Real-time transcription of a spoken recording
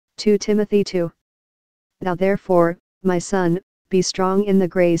2 Timothy 2. Thou therefore, my son, be strong in the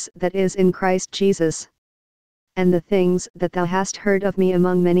grace that is in Christ Jesus. And the things that thou hast heard of me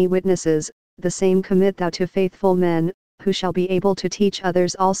among many witnesses, the same commit thou to faithful men, who shall be able to teach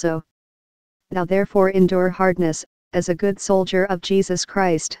others also. Thou therefore endure hardness, as a good soldier of Jesus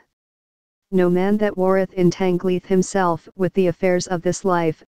Christ. No man that warreth entangleth himself with the affairs of this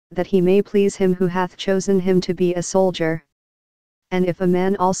life, that he may please him who hath chosen him to be a soldier. And if a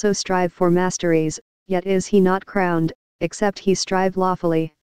man also strive for masteries, yet is he not crowned, except he strive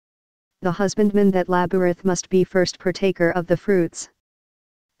lawfully. The husbandman that laboureth must be first partaker of the fruits.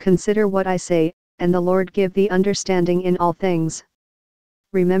 Consider what I say, and the Lord give thee understanding in all things.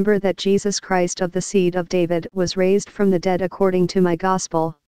 Remember that Jesus Christ of the seed of David was raised from the dead according to my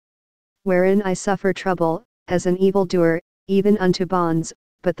gospel. Wherein I suffer trouble, as an evildoer, even unto bonds,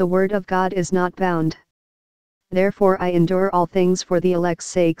 but the word of God is not bound. Therefore I endure all things for the elect's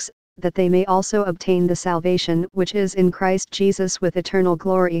sakes, that they may also obtain the salvation which is in Christ Jesus with eternal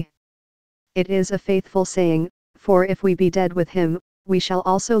glory. It is a faithful saying, for if we be dead with him, we shall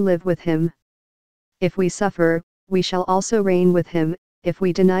also live with him. If we suffer, we shall also reign with him. If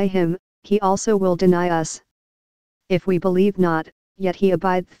we deny him, he also will deny us. If we believe not, yet he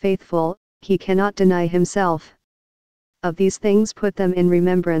abideth faithful, he cannot deny himself. Of these things put them in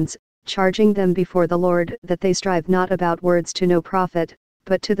remembrance, charging them before the Lord that they strive not about words to no profit,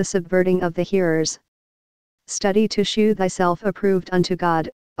 but to the subverting of the hearers. Study to shew thyself approved unto God,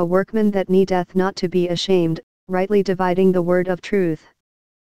 a workman that needeth not to be ashamed, rightly dividing the word of truth.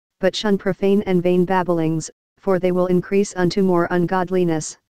 But shun profane and vain babblings, for they will increase unto more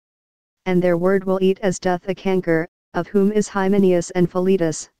ungodliness. And their word will eat as doth a canker, of whom is Hymenaeus and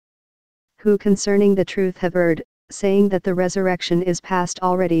Philetus. Who concerning the truth have erred, saying that the resurrection is past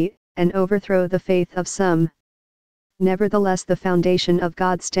already, and overthrow the faith of some. Nevertheless the foundation of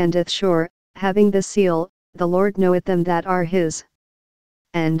God standeth sure, having this seal, the Lord knoweth them that are his.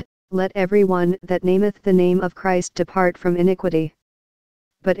 And, let every one that nameth the name of Christ depart from iniquity.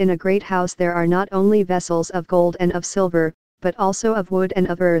 But in a great house there are not only vessels of gold and of silver, but also of wood and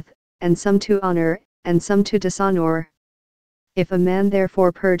of earth, and some to honor, and some to dishonor. If a man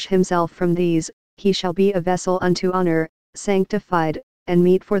therefore purge himself from these, he shall be a vessel unto honor, sanctified, and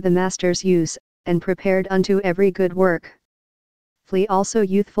meet for the master's use, and prepared unto every good work. Flee also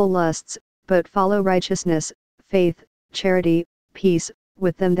youthful lusts, but follow righteousness, faith, charity, peace,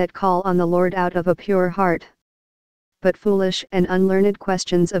 with them that call on the Lord out of a pure heart. But foolish and unlearned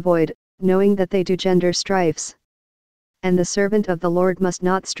questions avoid, knowing that they do gender strifes. And the servant of the Lord must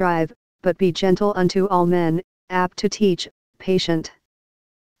not strive, but be gentle unto all men, apt to teach, patient.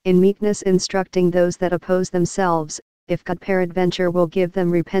 In meekness instructing those that oppose themselves, if God peradventure will give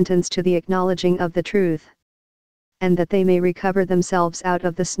them repentance to the acknowledging of the truth. And that they may recover themselves out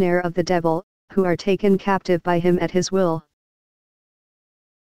of the snare of the devil, who are taken captive by him at his will.